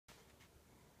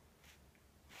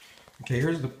Okay,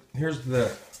 here's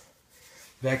the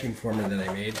vacuum former that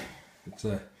I made. It's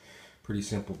a pretty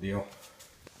simple deal.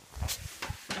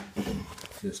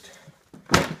 Just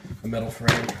a metal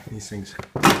frame. These things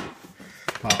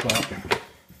pop up.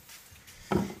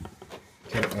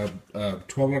 A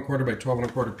 12 1/4 by 12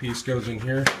 1/4 piece goes in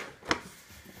here.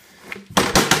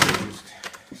 Just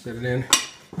set it in.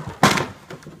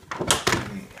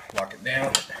 Lock it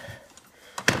down.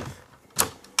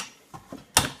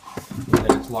 And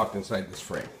then it's locked inside this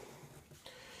frame.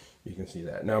 You can see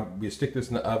that. Now you stick this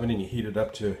in the oven and you heat it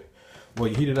up to, well,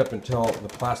 you heat it up until the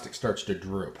plastic starts to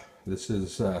droop. This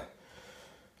is, I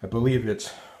believe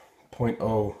it's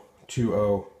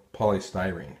 0.020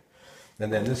 polystyrene.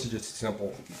 And then this is just a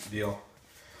simple deal.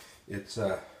 It's just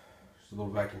a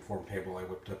little vacuum form table I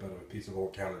whipped up out of a piece of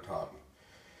old countertop.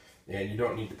 And you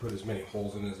don't need to put as many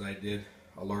holes in as I did.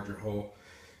 A larger hole.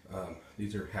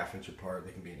 These are 1/2 inch apart.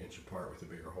 They can be 1 inch apart with a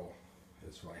bigger hole.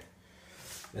 It's fine.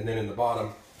 And then in the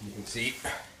bottom, you can see,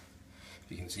 if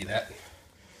you can see that,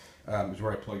 is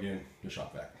where I plug in the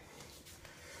shop vac.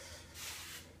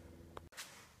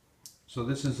 So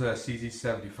this is a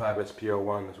CZ75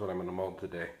 SP01 is what I'm going to mold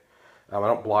today. I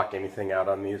don't block anything out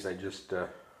on these. I just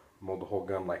mold the whole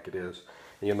gun like it is.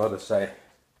 And you'll notice I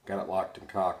got it locked and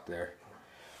cocked there.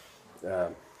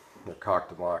 Or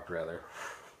cocked and locked rather.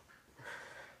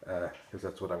 Because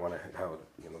that's what I want to have,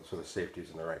 you know, so the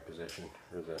safety's in the right position.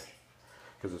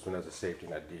 Because this one has a safety,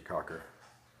 not decocker.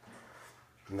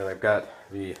 And then I've got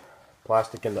the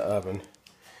plastic in the oven.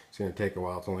 It's going to take a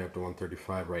while. It's only up to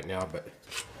 135 right now, but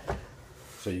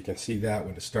so you can see that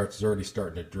when it starts, it's already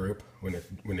starting to droop. When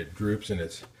it droops and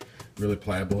it's really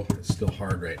pliable, it's still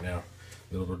hard right now.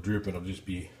 It'll droop and it'll just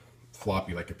be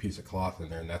floppy like a piece of cloth in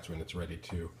there, and that's when it's ready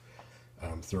to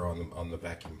throw on the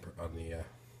vacuum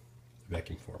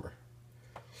vacuum former.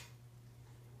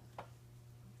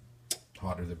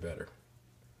 Hotter the better.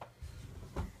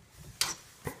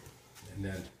 And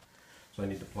then, so I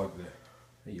need to plug the,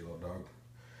 hey you little dog,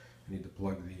 I need to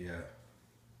plug the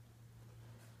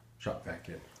shop vac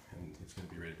in, and it's going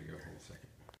to be ready to go here in a second.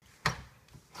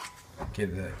 Okay,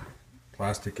 the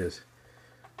plastic is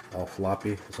all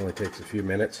floppy. This only takes a few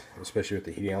minutes, especially with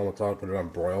the heating elements on. Put it on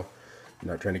broil. I'm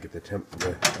not trying to get the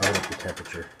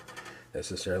temperature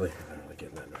necessarily. I'm not really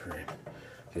getting that in the frame.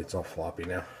 Okay, it's all floppy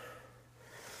now.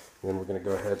 And then we're going to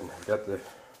go ahead and I've got the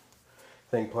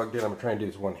thing plugged in. I'm going to try and do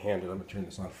this one-handed. I'm going to turn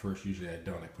this on first. Usually I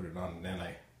don't. I put it on and then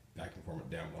I vacuum form it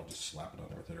down, but I'll just slap it on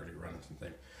there with it already running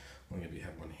something. Only if you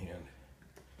have one hand.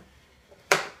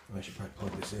 I should probably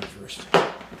plug this in first.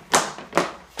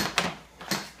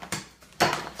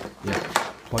 Yeah,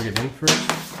 plug it in first.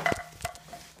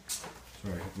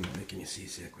 Sorry, I'm not making you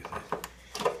seasick with it.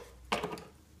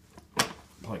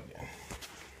 Plugged in.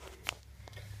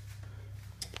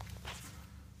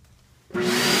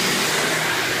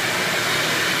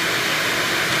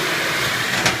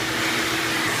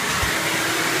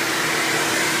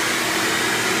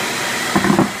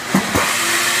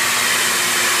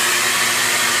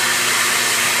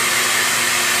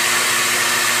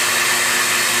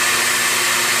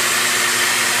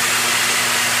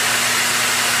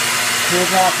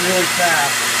 Cools off really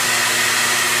fast.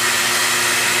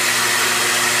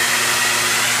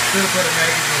 Should have put a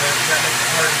magazine in it because that makes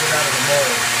it hard to get out of the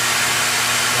mold.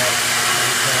 But,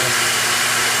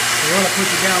 you want to put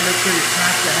it down, make sure you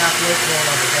pass the halfway point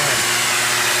on the gun.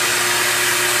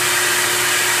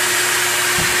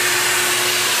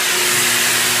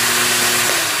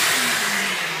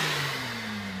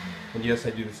 And yes, I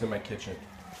do this in my kitchen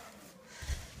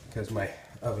because my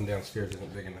oven downstairs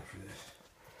isn't big enough for this.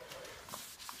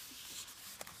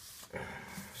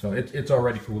 So it's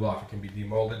already cooled off. It can be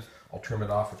demolded. I'll trim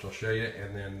it off, which I'll show you,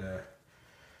 and then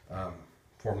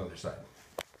form the other side.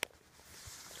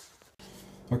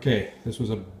 Okay, this was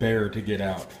a bear to get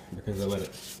out because I let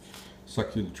it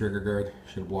suck through the trigger guard.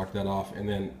 Should have blocked that off, and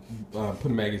then put a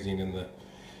magazine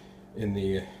in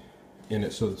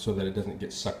it so that it doesn't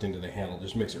get sucked into the handle. It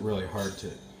just makes it really hard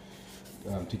to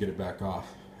get it back off.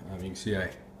 You can see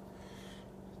I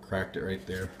cracked it right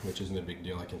there, which isn't a big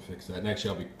deal. I can fix that. And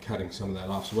actually I'll be cutting some of that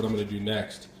off. So what I'm going to do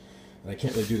next, and I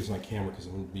can't really do this on camera because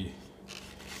I'm going to be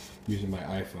using my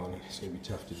iPhone and it's going to be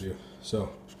tough to do. So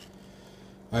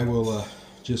I will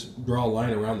just draw a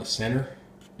line around the center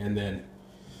and then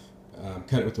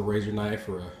cut it with a razor knife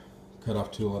or a cut-off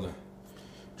tool on a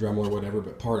Dremel or whatever,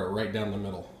 but part it right down the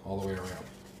middle all the way around.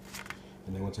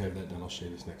 And then once I have that done, I'll show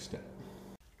you this next step.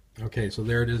 Okay, so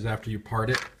there it is after you part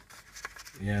it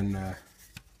and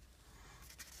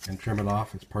trim it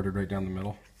off. It's parted right down the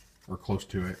middle, or close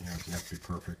to it. You know, it doesn't have to be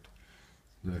perfect.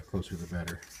 The closer the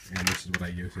better. And this is what I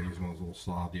use. I use one of those little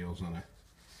saw deals on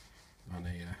on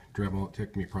a Dremel. It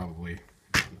took me probably,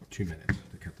 I don't know, 2 minutes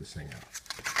to cut this thing out.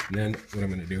 And then what I'm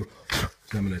going to do is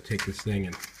I'm going to take this thing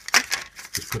and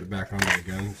just put it back onto the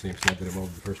gun, same side that I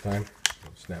molded the first time.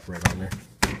 It'll snap right on there.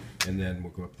 And then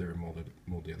we'll go up there and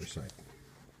mold the other side.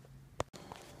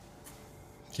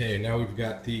 Okay, now we've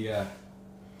got the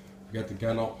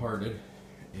gun all parted,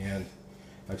 and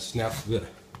I've snapped the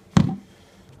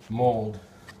mold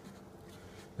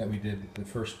that we did the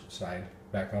first side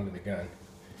back onto the gun,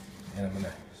 and I'm going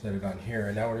to set it on here.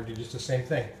 And now we're going to do just the same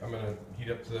thing. I'm going to heat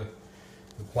up the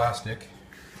plastic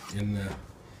in the.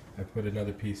 I put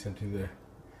another piece into the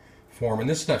form, and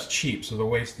this stuff's cheap, so the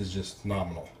waste is just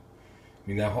nominal. I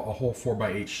mean, that a whole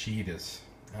 4x8 sheet is,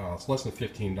 I don't know, it's less than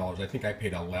 $15. I think I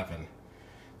paid $11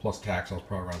 plus tax. I was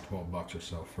probably around $12 or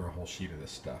so for a whole sheet of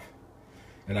this stuff.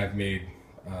 And I've made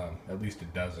at least a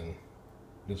dozen.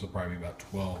 This will probably be about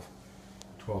 12th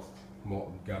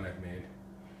molten gun I've made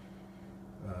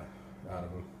out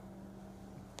of them.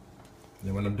 And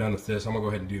then when I'm done with this, I'm gonna go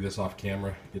ahead and do this off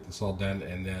camera, get this all done,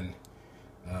 and then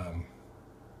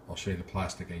I'll show you the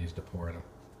plastic I used to pour in them.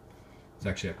 It's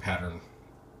actually a pattern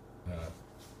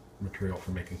material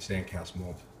for making sandcast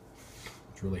mold.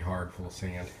 It's really hard, full of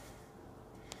sand.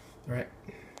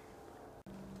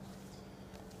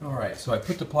 Alright, so I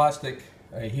put the plastic,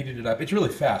 I heated it up. It's really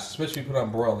fast, especially if you put it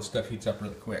on broil, this stuff heats up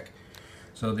really quick.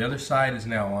 So the other side is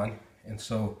now on, and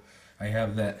so I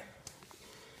have that,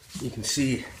 you can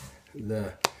see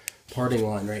the parting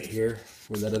line right here,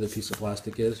 where that other piece of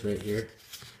plastic is, right here.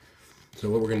 So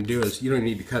what we're going to do is, you don't even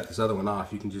need to cut this other one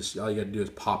off. You can just, all you got to do is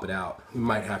pop it out. We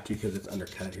might have to because it's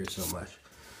undercut here so much.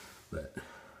 But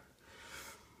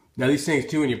now these things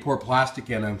too, when you pour plastic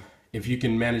in them, if you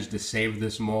can manage to save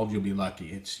this mold, you'll be lucky.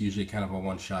 It's usually kind of a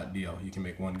one-shot deal. You can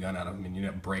make one gun out of them, and you're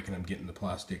not breaking them, getting the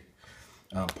plastic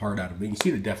part out of them. You can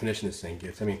see the definition this thing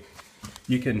gets. I mean,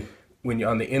 you can, when you're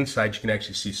on the inside, you can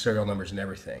actually see serial numbers and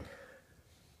everything.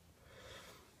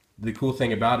 The cool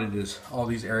thing about it is all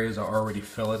these areas are already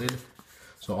filleted.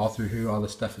 So all through here, all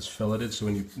this stuff is filleted. So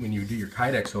when you do your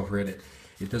Kydex over it,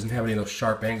 it doesn't have any of those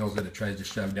sharp angles that it tries to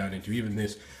shove down into. Even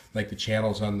this, like the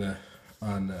channels on the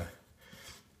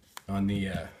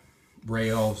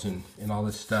rails and all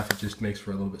this stuff, it just makes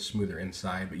for a little bit smoother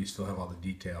inside, but you still have all the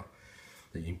detail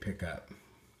that you can pick up.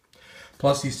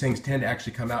 Plus, these things tend to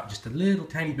actually come out just a little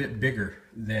tiny bit bigger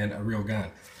than a real gun.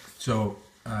 So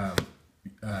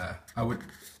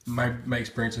my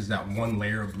experience is that one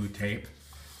layer of blue tape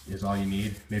is all you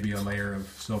need. Maybe a layer of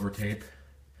silver tape.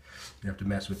 You have to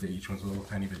mess with it. Each one's a little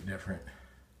tiny bit different.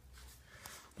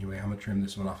 Anyway, I'm going to trim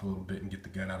this one off a little bit and get the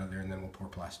gun out of there, and then we'll pour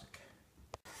plastic.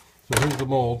 So here's the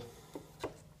mold.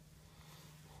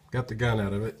 Got the gun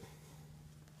out of it.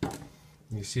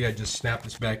 You see I just snapped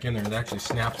this back in there. It actually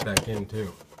snaps back in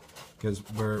too. Because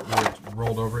where it's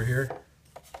rolled over here,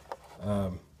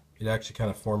 it actually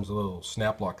kind of forms a little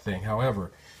snap lock thing.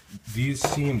 However, these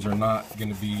seams are not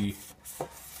going to be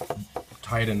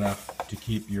tight enough to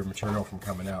keep your material from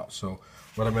coming out. So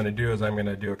what I'm going to do is I'm going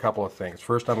to do a couple of things.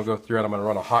 First, I'm going to go through and I'm going to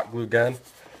run a hot glue gun,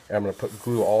 and I'm going to put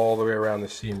glue all the way around the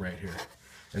seam right here.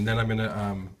 And then I'm going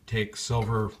to take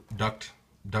silver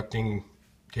ducting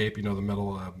tape, you know, the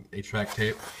metal HVAC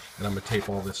tape, and I'm going to tape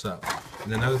all this up.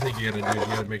 And then another thing you got to do is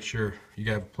you got to make sure you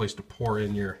got a place to pour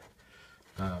in your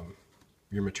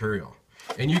material.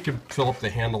 And you can fill up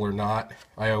the handle or not.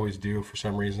 I always do for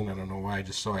some reason. I don't know why,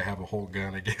 just so I have a whole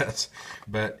gun, I guess.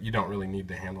 But you don't really need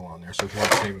the handle on there. So if you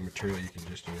want to save the material, you can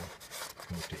just, you know,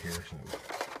 come up to here. So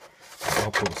I'll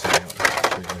pull this thing out and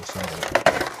show you the inside of it.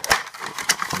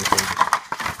 So this one,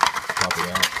 just pop it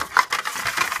out.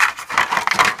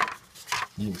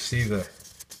 You can see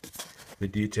the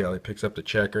detail. It picks up the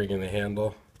checkering in the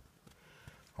handle.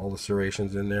 All the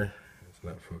serrations in there. It's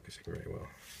not focusing very well.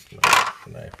 It's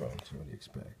an iPhone, so what do you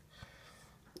expect?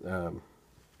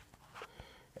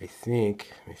 I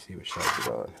think, let me see which side it's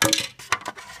on.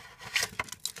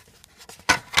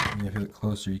 And if you look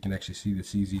closer, you can actually see the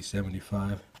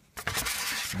CZ75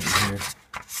 right here.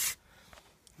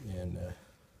 And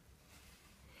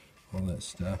all that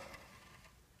stuff.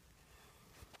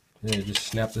 Then you just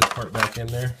snap this part back in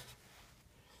there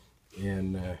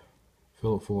and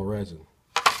fill it full of resin.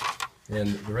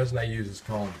 And the resin I use is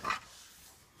called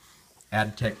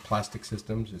Adtech Plastic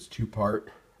Systems. It's two-part.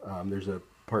 There's a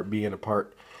part B and a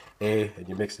part A, and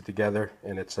you mix it together,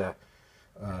 and it's a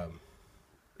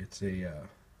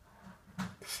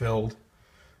filled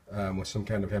with some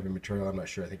kind of heavy material. I'm not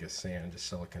sure. I think it's sand, just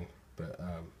silicon. But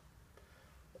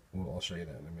I'll show you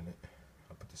that in a minute.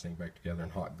 I'll put this thing back together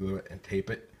and hot glue it and tape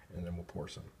it, and then we'll pour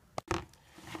some.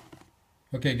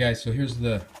 Okay, guys. So here's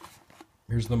the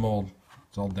mold.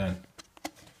 It's all done.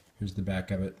 Here's the back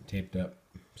of it, taped up.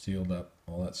 sealed up,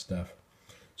 all that stuff.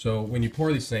 So when you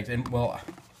pour these things, and well,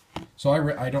 so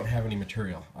I don't have any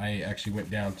material. I actually went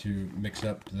down to mix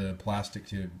up the plastic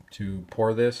to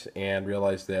pour this, and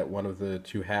realized that one of the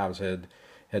two halves had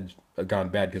gone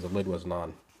bad because the lid wasn't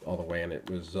on all the way, and it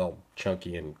was all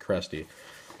chunky and crusty.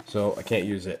 So I can't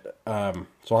use it. So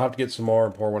I'll have to get some more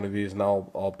and pour one of these, and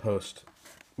I'll post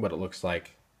what it looks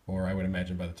like. Or I would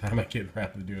imagine by the time I get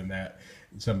around to doing that,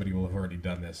 somebody will have already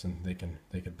done this, and they can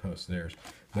post theirs.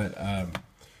 But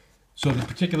so the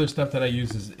particular stuff that I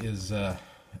use is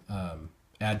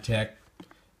AdTech,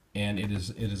 and it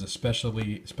is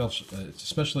especially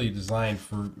designed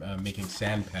for making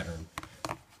sand pattern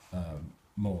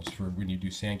molds for when you do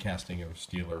sand casting of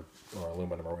steel or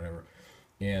aluminum or whatever.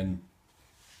 And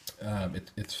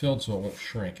it's filled so it won't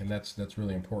shrink, and that's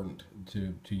really important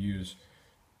to use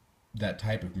that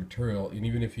type of material. And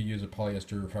even if you use a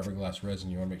polyester or fiberglass resin,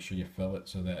 you want to make sure you fill it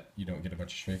so that you don't get a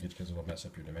bunch of shrinkage, because it'll mess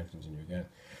up your dimensions in your gun.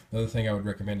 The other thing I would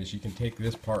recommend is you can take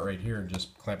this part right here and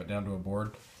just clamp it down to a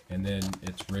board, and then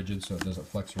it's rigid so it doesn't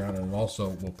flex around, and it also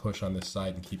will push on this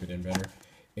side and keep it in better.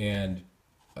 And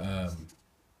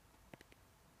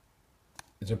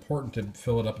it's important to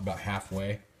fill it up about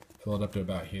halfway, fill it up to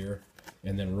about here,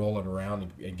 and then roll it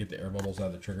around and get the air bubbles out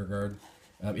of the trigger guard.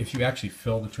 If you actually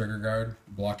fill the trigger guard,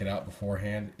 block it out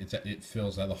beforehand, it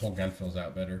fills out, the whole gun fills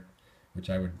out better,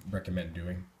 which I would recommend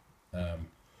doing.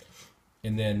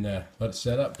 And then let it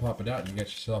set up, pop it out, and you got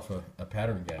yourself a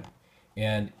pattern gun.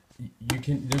 And you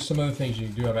can. There's some other things you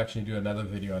can do. I'm actually doing another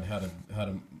video on how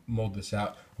to mold this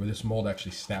out, where this mold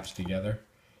actually snaps together,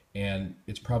 and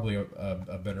it's probably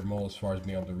a better mold as far as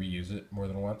being able to reuse it more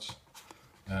than once.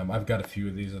 I've got a few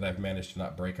of these that I've managed to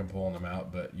not break them pulling them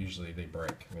out, but usually they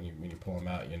break. When you pull them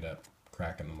out, you end up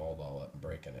cracking the mold all up and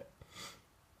breaking it.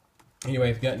 Anyway,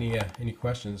 if you've got any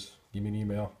questions, give me an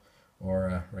email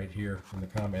or right here in the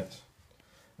comments.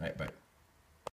 All right, bye.